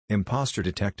Imposter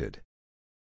Detected.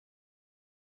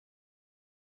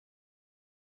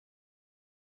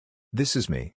 This is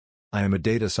me. I am a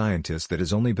data scientist that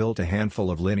has only built a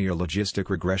handful of linear logistic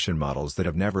regression models that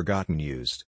have never gotten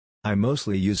used. I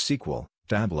mostly use SQL,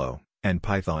 Tableau, and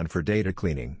Python for data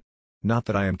cleaning. Not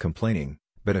that I am complaining,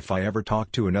 but if I ever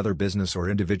talk to another business or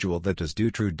individual that does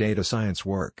do true data science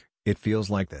work, it feels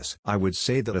like this. I would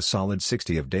say that a solid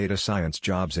 60 of data science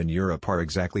jobs in Europe are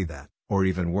exactly that, or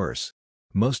even worse.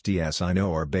 Most DS I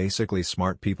know are basically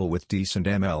smart people with decent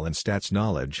ML and stats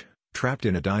knowledge, trapped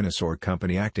in a dinosaur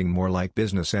company acting more like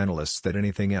business analysts than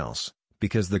anything else,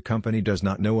 because the company does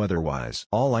not know otherwise.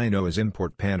 All I know is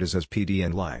import pandas as PD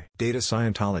and lie. Data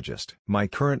scientologist. My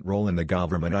current role in the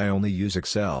government, I only use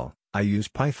Excel. I use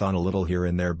Python a little here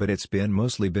and there, but it's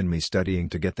mostly been me studying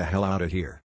to get the hell out of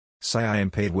here. Say I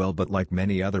am paid well, but like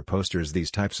many other posters, these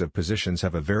types of positions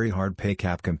have a very hard pay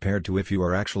cap compared to if you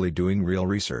are actually doing real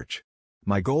research.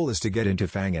 My goal is to get into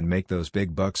FANG and make those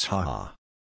big bucks, haha.